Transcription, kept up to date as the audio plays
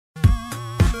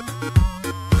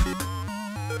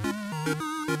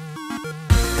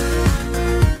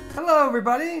Hello,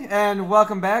 everybody, and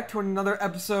welcome back to another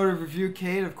episode of Review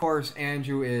Kate. Of course,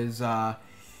 Andrew is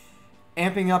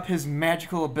amping up his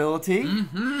magical ability.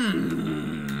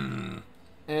 I'm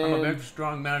a big,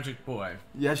 strong magic boy.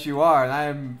 Yes, you are, and I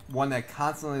am one that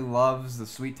constantly loves the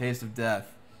sweet taste of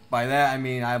death. By that, I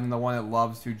mean I'm the one that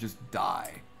loves to just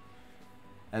die,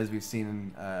 as we've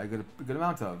seen a good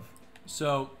amount of.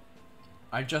 So,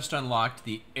 I just unlocked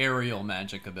the aerial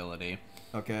magic ability.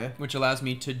 Okay. Which allows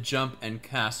me to jump and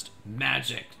cast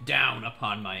magic down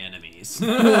upon my enemies.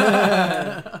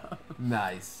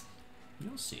 Nice.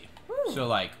 You'll see. Ooh. So,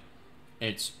 like,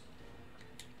 it's...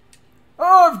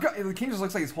 Oh, I've got... The king just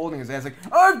looks like he's holding his ass like,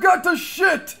 I've got to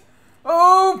shit!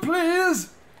 Oh,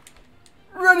 please!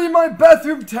 Ready my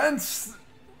bathroom tents!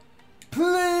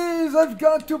 Please, I've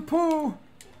got to poo!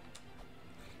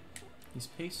 He's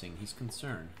pacing. He's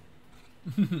concerned.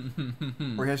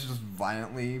 Or he has to just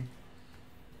violently...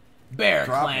 Bear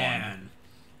Clan!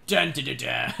 Dun, dun, dun,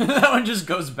 dun. That one just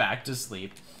goes back to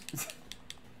sleep.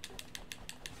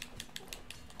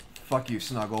 Fuck you,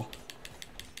 Snuggle.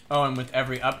 Oh, and with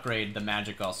every upgrade, the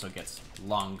magic also gets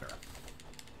longer.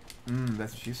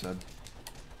 That's what she said.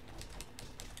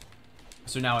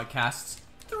 So now it casts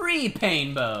 3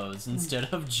 pain bows instead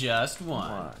of just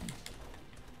 1.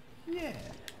 Yeah.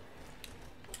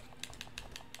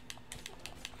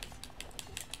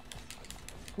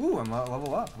 Ooh, I'm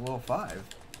level up, level 5.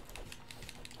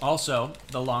 Also,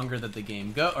 the longer that the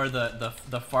game or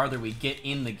the farther we get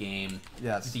in the game,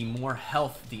 yes, the more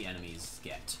health the enemies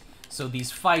get. So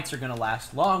these fights are going to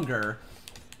last longer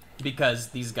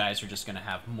because these guys are just going to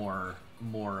have more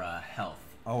health.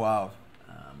 Oh wow.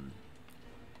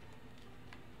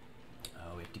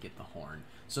 Oh, we have to get the horn.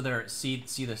 So there, see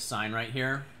the sign right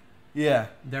here? Yeah.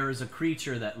 There is a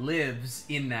creature that lives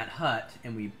in that hut,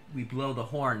 and we blow the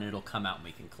horn, and it'll come out, and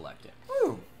we can collect it.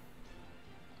 Woo.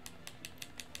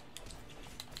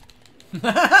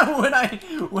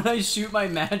 when I shoot my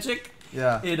magic,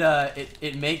 yeah,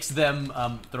 it makes them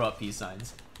throw up peace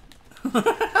signs.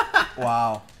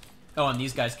 Wow. Oh, and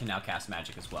these guys can now cast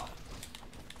magic as well.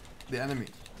 The enemy.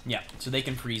 Yeah, so they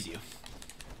can freeze you.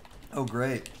 Oh,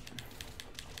 great.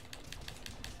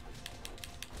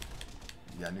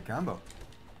 You got a new combo.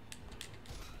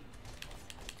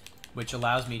 Which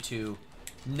allows me to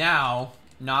now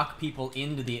knock people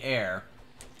into the air.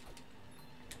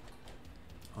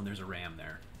 Oh, there's a ram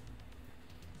there.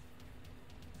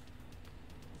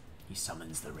 He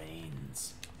summons the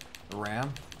rains. The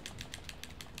ram?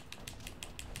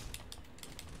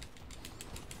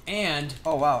 And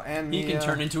oh wow, and he can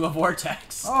turn into a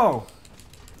vortex. Oh,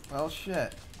 well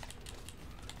shit.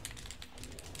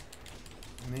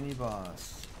 Mini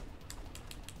boss.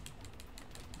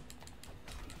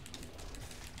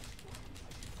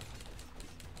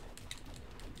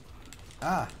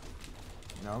 Ah,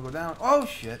 no, go down. Oh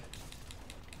shit.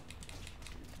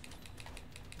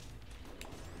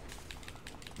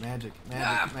 Magic,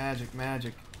 magic, magic,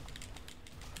 magic.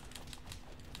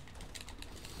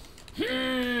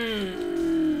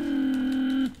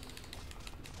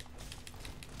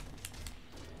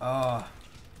 Oh.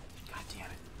 God damn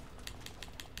it.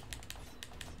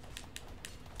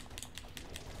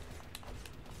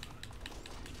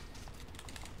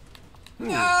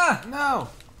 Ah! No!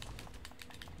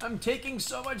 I'm taking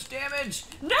so much damage!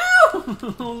 No!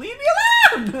 Leave me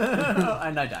alone!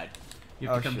 And I died. You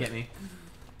have to come get me.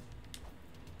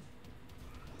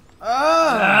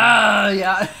 Ah!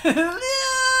 Yeah.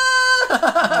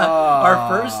 Our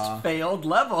first failed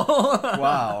level.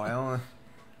 Wow.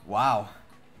 Wow.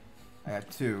 I got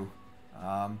 2.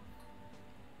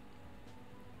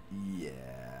 Yeah.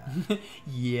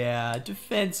 Yeah,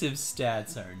 defensive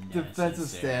stats are necessary. Defensive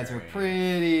stats are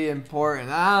pretty important.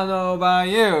 I don't know about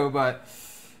you, but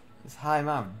this high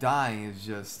amount of dying is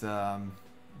just,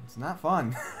 it's not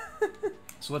fun.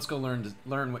 So let's go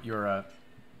learn what your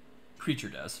creature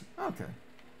does. Okay.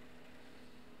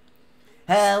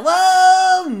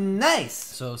 Hello, nice.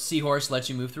 So Seahorse lets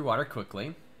you move through water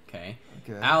quickly. Okay.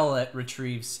 Okay. Owlet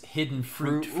retrieves hidden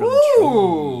fruit from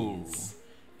trees.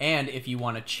 And if you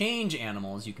want to change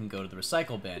animals, you can go to the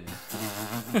recycle bin.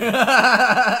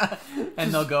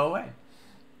 And they'll go away.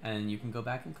 And you can go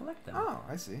back and collect them. Oh,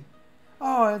 I see.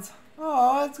 Oh, it's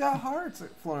got hearts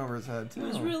floating over his head, too. I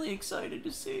was really excited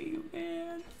to see you,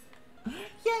 man.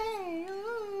 Yay!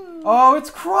 Ooh. Oh,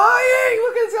 it's crying!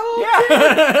 Look at its little teeth!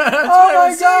 That's oh what I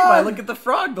was my god! By look at the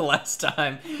frog the last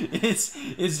time.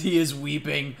 He is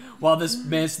weeping while this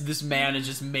man is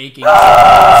just making.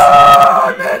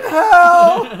 I'm in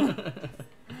hell!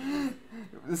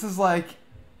 This is like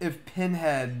if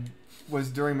Pinhead was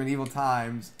during medieval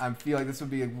times. I feel like this would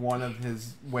be one of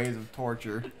his ways of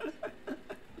torture.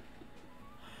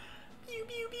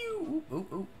 Ooh, ooh,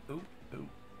 ooh, ooh, ooh.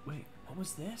 Wait, what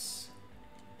was this?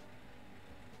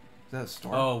 Is that a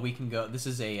store? Oh, we can go. This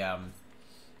is a,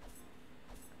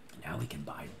 now we can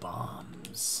buy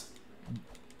bombs.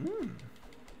 Hmm.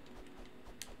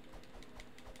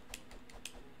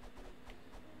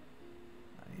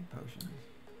 I need potions.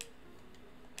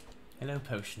 Hello,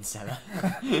 potion seller.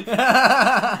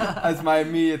 That's my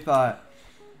immediate thought.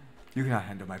 You cannot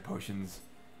handle my potions.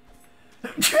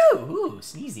 Ooh,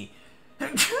 sneezy.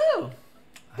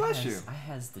 Bless you. I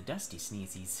has the dusty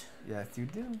sneezies. Yes, you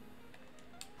do.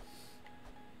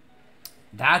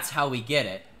 That's how we get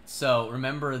it. So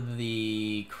remember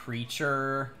the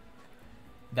creature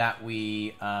that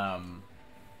we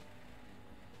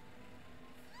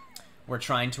were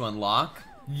trying to unlock?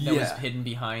 That was hidden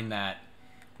behind that.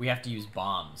 We have to use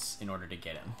bombs in order to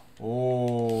get him.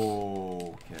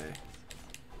 Oh, okay.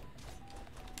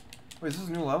 Wait, is this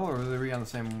a new level, or are we on the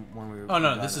same one we? Oh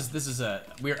no, this is a.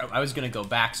 I was gonna go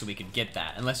back so we could get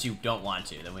that. Unless you don't want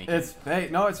to, then we. Can... Hey,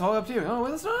 no, it's totally up to you. No,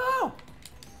 no.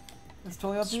 It's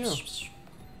totally up to you.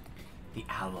 The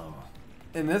aloe.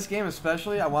 In this game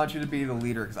especially, I want you to be the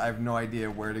leader because I have no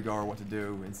idea where to go or what to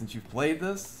do. And since you've played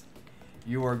this,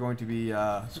 you are going to be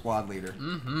squad leader.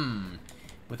 Mm-hmm.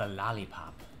 With a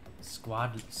lollipop.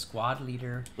 Squad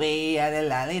leader. We are the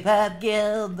Lollipop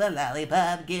Guild, the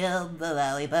Lollipop Guild, the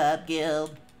Lollipop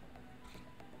Guild.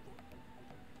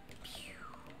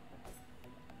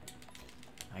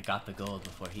 I got the gold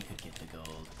before he could get the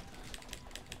gold.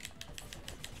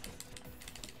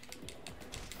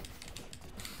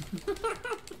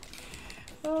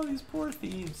 Oh, these poor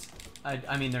thieves.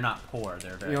 I mean, they're not poor.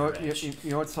 They're very rich. You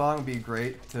know what song would be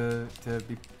great to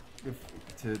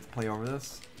play over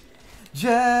this?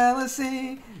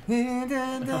 Jealousy.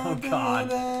 Oh God,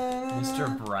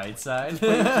 Mr. Brightside.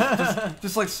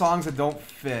 Just like songs that don't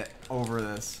fit over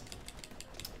this.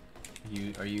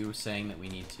 Are you saying that we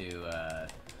need to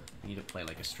play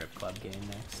like a strip club game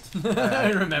next?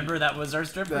 I remember that was our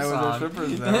stripper song. That was our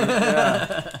strippers.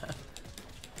 Yeah.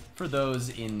 For those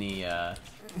in the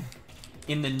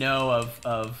know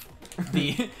of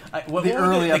the the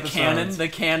early episodes. The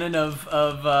canon of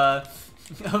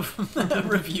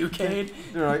Reviewcade.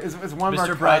 It's one of Mr.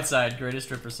 our Brightside, greatest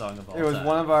stripper song of all time. It was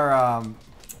one of our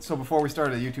so before we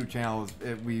started a YouTube channel,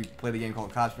 we played a game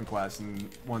called Costume Quest, and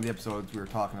one of the episodes we were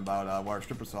talking about what our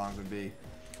stripper songs would be,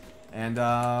 and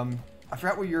I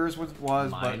forgot what yours was.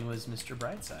 Mine was Mr.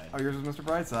 Brightside. Oh, yours was Mr.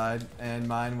 Brightside, and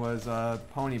mine was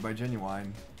Pony by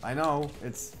Genuine. I know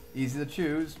it's easy to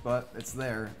choose, but it's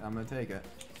there. I'm gonna take it.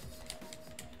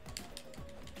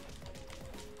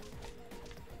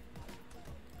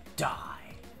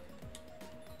 Die.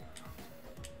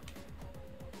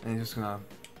 And he's just gonna.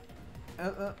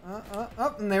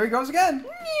 Up, and there he goes again.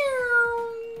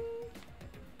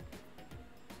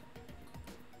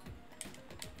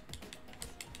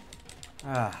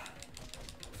 Ah.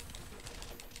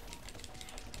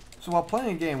 So while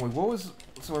playing a game, so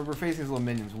we're facing these little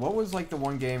minions. What was like the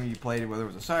one game you played, whether it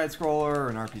was a side scroller or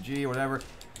an RPG or whatever,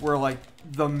 where like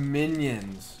the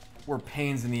minions were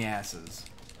pains in the asses?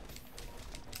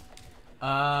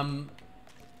 Metroid.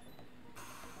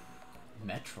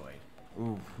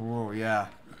 Ooh, yeah.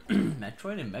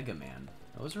 Metroid and Mega Man.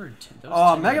 Those were.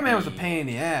 Mega Man was a pain in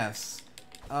the ass.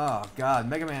 Oh God,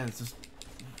 Mega Man is just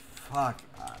fuck.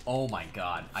 Oh my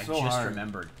God, I so just hard.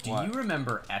 remembered. Do What? you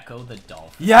remember Ecco the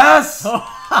Dolphin? Yes.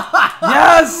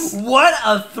 Yes. What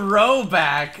a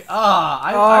throwback!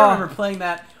 I remember playing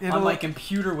that on my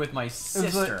computer with my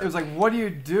sister. It was like, what do you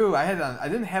do? I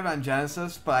didn't have it on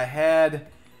Genesis, but I had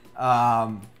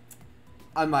on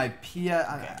my PS.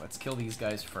 Okay, let's kill these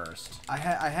guys first. I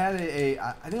had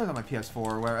I think it was on my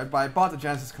PS4 where I bought the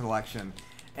Genesis collection,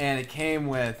 and it came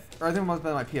with, or I think it must have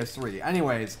been on my PS3.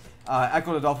 Anyways,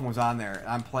 Ecco the Dolphin was on there, and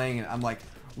I'm playing it. I'm like,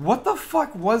 what the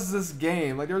fuck was this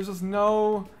game? Like, there was just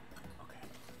no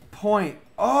point.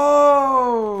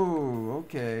 Oh,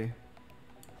 okay.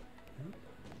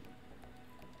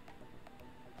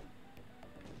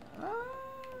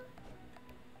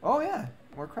 Oh yeah,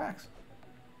 more cracks.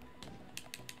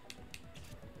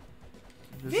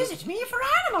 Visit me for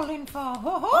animal info.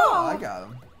 Ho ho! Oh, I got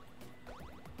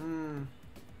him.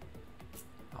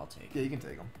 I'll take Yeah, you can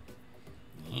take him.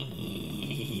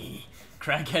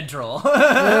 Crackhead troll.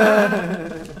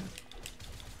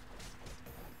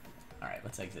 Alright,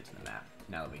 let's exit to the map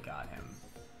now that we got him.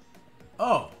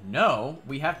 Oh, no,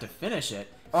 we have to finish it.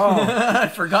 Oh. I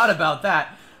forgot about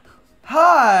that.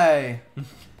 Hi!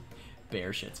 Bear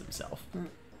shits himself.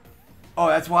 Oh,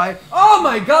 that's why? Oh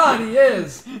my God, he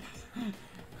is!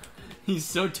 He's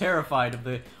so terrified of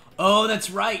the... Oh, that's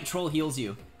right, Troll heals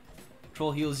you.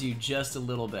 Troll heals you just a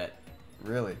little bit.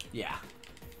 Really? Yeah.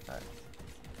 Alright.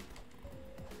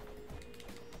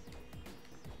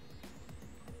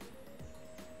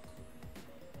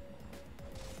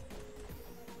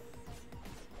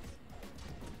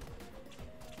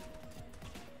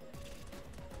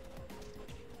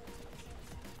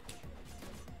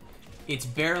 It's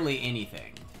barely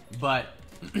anything, but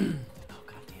oh god damn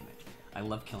it! I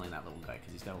love killing that little guy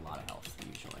because he's got a lot of health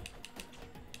usually.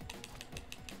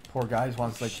 Poor guy just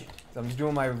wants like. Shit. I'm just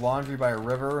doing my laundry by a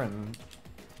river and.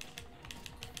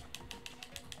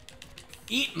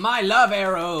 Eat my love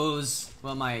arrows.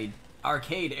 Well, my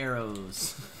arcade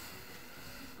arrows.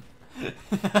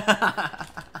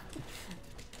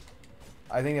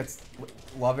 I think it's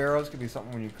love arrows could be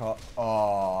something when you call.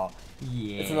 Oh,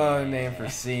 Yeah. it's another name for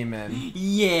semen.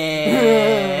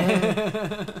 Yeah.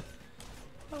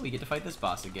 Oh, we get to fight this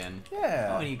boss again.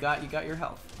 Yeah. Oh, and you got your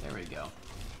health. There we go.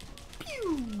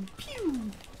 Pew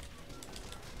pew.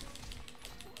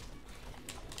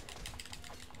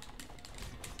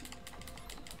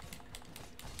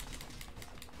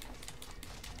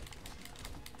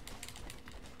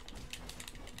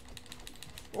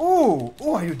 Ooh,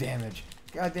 ooh, I do damage.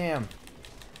 God damn.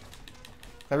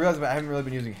 I realized I haven't really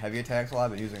been using heavy attacks a lot.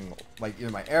 I've been using like either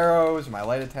my arrows or my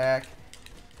light attack.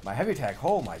 My heavy attack,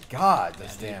 oh my god, Yeah,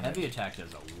 this dude, damage. heavy attack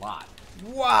does a lot.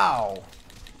 Wow.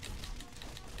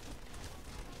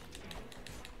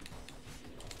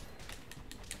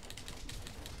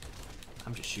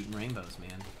 I'm just shooting rainbows,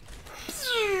 man.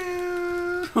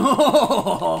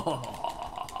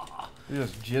 You're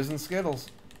just jizzing Skittles.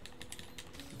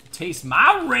 Taste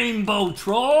my rainbow,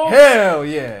 troll! Hell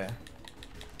yeah.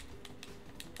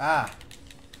 Ah.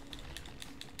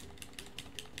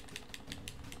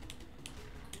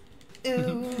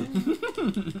 Ew.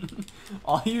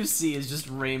 All you see is just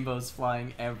rainbows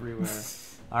flying everywhere.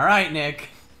 All right, Nick.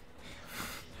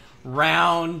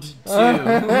 Round 2.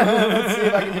 Let's see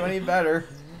if I can do any better.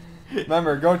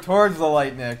 Remember, go towards the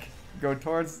light, Nick. Go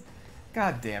towards.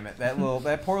 God damn it! That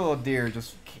poor little deer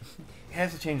just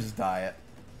has to change his diet.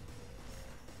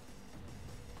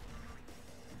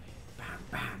 Bam,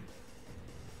 bam.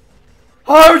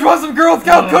 Oh, I just want some Girl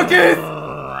Scout cookies.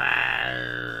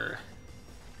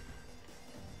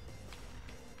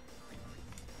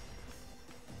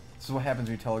 This is what happens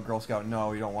when you tell a Girl Scout,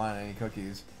 no, you don't want any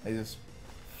cookies. They just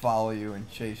follow you and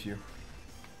chase you.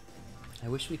 I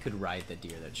wish we could ride the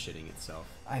deer that's shitting itself.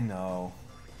 I know.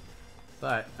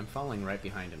 But I'm following right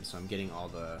behind him, so I'm getting all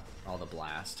the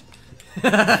blast. He's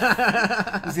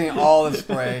getting all the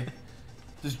spray.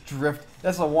 Just drift.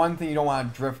 That's the one thing you don't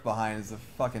want to drift behind is the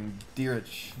fucking deer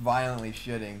that's violently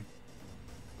shitting.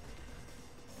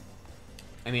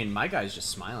 I mean, my guy's just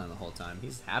smiling the whole time.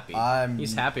 He's happy. I'm-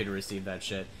 He's happy to receive that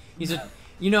shit. He's a,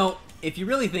 you know, if you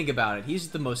really think about it, he's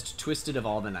the most twisted of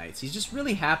all the knights. He's just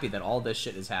really happy that all this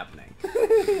shit is happening.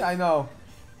 I know.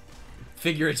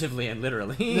 Figuratively and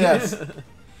literally. Yes.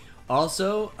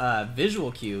 Also,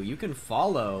 visual cue, you can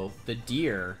follow the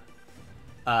deer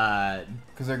Because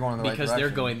they're going in the right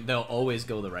direction. they'll always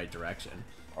go the right direction.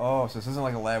 Oh, so this isn't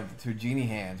like a lab with the two genie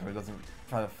hands where it doesn't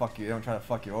try to fuck you. They don't try to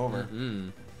fuck you over.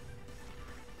 Mm.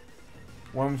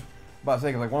 One of them's about to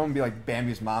say, 'cause, like one of them be like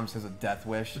Bambi's mom says a death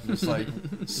wish, and just like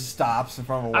stops in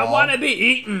front of a wall. I want to be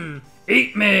eaten.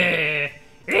 Eat me.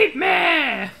 Eat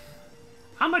me.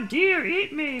 I'm a deer.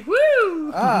 Eat me.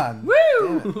 Woo. Ah,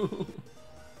 Woo.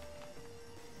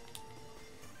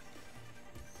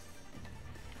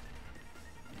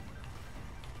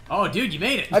 Oh, dude, you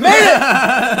made it. I made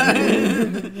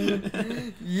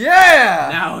it! Yeah!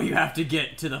 Now you have to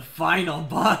get to the final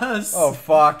boss. Oh,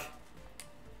 fuck.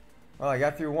 Well, I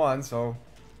got through one, so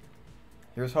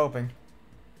here's hoping.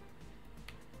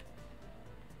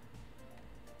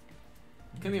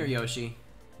 Come here, Yoshi.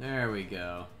 There we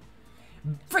go.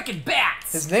 Frickin'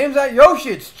 bats! His name's not Yoshi,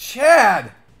 it's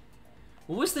Chad!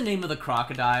 What was the name of the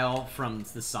crocodile from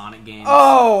the Sonic games?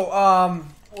 Oh,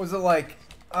 was it like...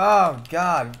 Oh,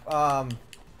 God.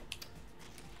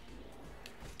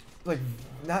 Like,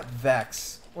 not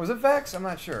Vex. Was it Vex? I'm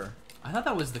not sure. I thought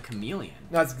that was the chameleon.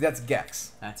 No, that's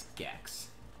Gex. That's Gex.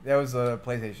 That was a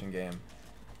PlayStation game.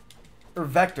 Or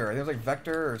Vector. I think it was like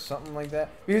Vector or something like that.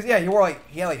 Because, yeah, he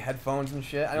had like headphones and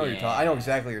shit. I know what you're talking. I know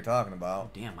exactly what you're talking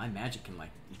about. Damn, my magic can like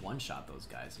one-shot those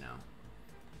guys now.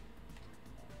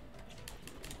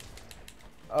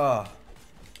 Oh.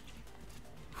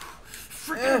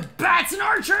 Freaking bats and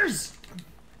archers!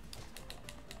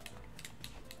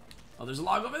 Oh, there's a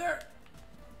log over there.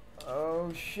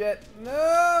 Oh, shit.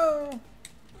 No!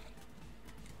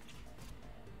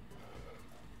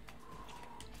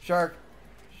 Shark.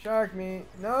 Shark me.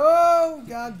 No!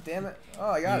 God damn it.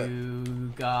 Oh, I got it.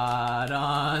 You got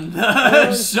on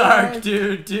the shark,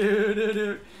 dude, dude, dude,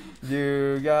 dude.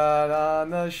 You got on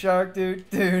the shark, dude,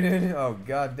 dude, dude. Oh,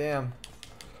 god damn.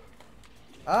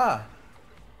 Ah.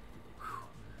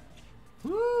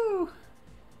 Woo!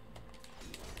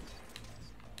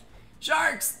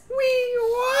 Sharks! Wee,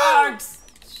 what?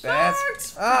 Sharks! Bats.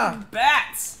 Sharks! Ah.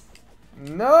 Bats!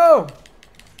 No!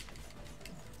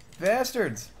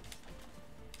 Bastards!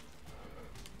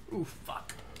 Ooh,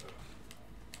 fuck.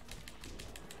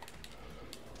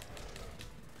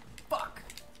 Fuck.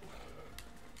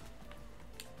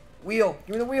 Wheel!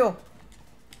 Give me the wheel!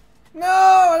 No!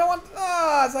 I don't want...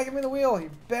 Ah! It's not giving me the wheel, you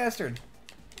bastard!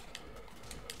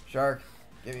 Shark.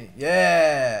 Give me...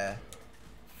 Yeah!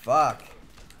 Fuck.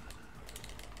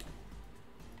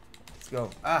 Let's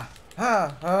go. Ah!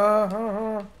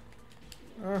 Ah!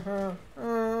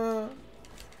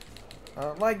 I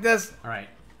don't like this. Alright,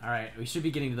 alright. We should be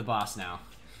getting to the boss now.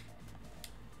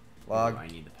 Log. Ooh, I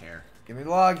need the pear. Give me the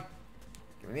log.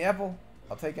 Give me the apple.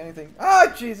 I'll take anything.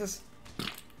 Ah, Jesus!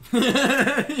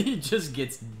 He just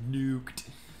gets nuked.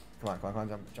 Come on, come on, come on,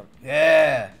 jump, jump.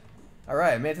 Yeah!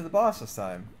 Alright, I made it to the boss this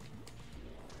time.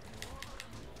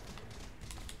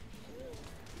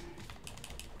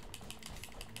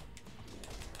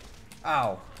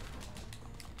 Ow.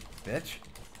 Bitch.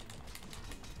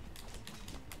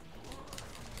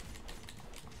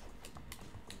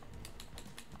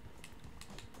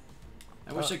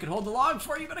 I wish I could hold the log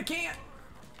for you, but I can't.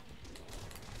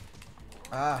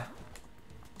 Ah.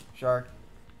 Shark.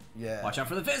 Yeah. Watch out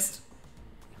for the fist.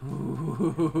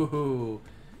 Ooh.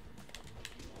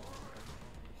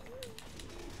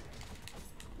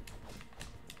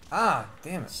 Ah,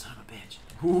 damn it. Son of a bitch.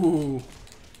 Ooh.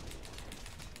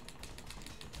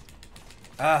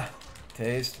 Ah.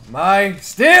 Taste my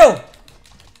steel!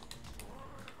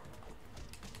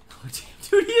 Oh, damn,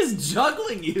 dude, he is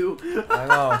juggling you. I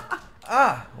know.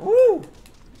 Ah. Woo!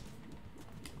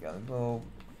 Got a little...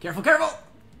 Careful, careful.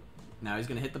 Now he's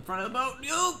gonna hit the front of the boat.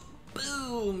 Yo,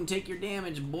 boom! Take your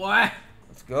damage, boy.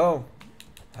 Let's go.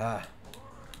 Ah.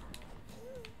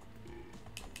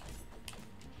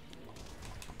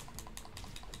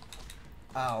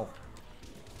 Ow.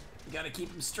 You gotta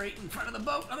keep him straight in front of the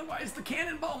boat, otherwise the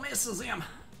cannonball misses him.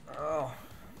 Oh.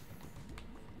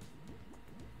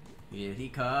 Here he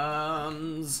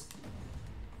comes.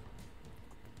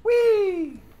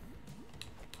 Whee!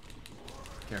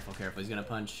 Careful, careful. He's gonna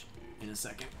punch in a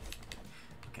second.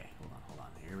 Okay, hold on.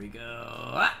 Here we go.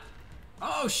 Ah!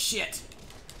 Oh, shit.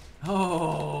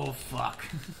 Oh, fuck.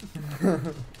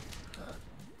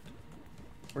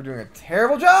 We're doing a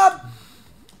terrible job!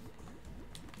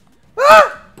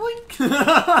 Ah! Boink.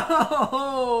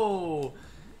 Oh.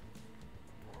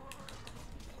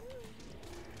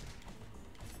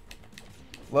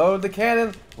 Load the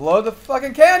cannon! Load the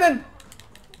fucking cannon!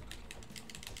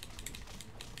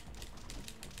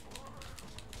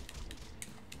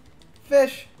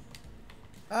 Fish!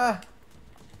 Ah!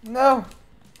 No!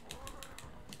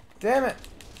 Damn it!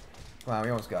 Come on, we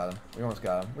almost got him. We almost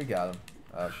got him. We got him.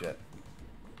 Oh shit.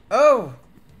 Oh!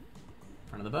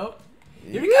 Front of the boat.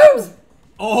 Here he Woo! comes.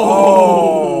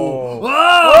 Oh!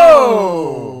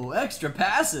 Whoa! Whoa! Extra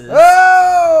passes.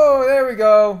 Oh! There we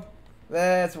go.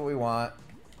 That's what we want.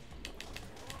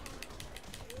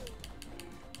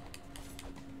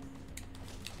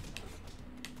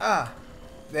 Ah!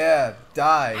 Yeah,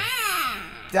 die.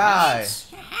 Die.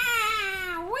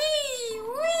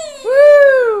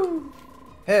 Woo!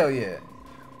 Hell yeah.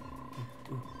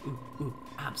 Ooh,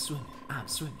 I'm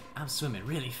swimming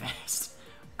really fast.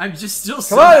 I'm just still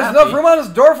so Come on, happy. there's enough room on this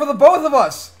door for the both of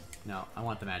us. No, I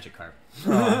want the magic carp.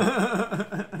 Since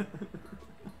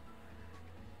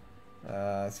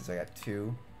I got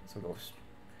 2, so we'll go.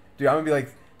 Dude, I'm gonna be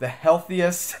like the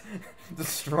healthiest, the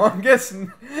strongest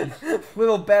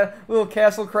little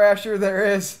castle crasher there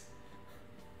is.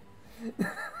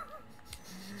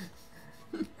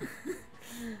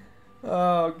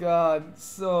 Oh god,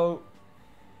 so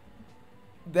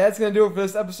that's gonna do it for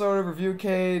this episode of Review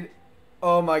Cade.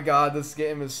 Oh my god, this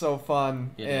game is so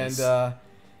fun. It and is.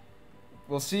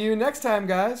 we'll see you next time,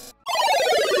 guys.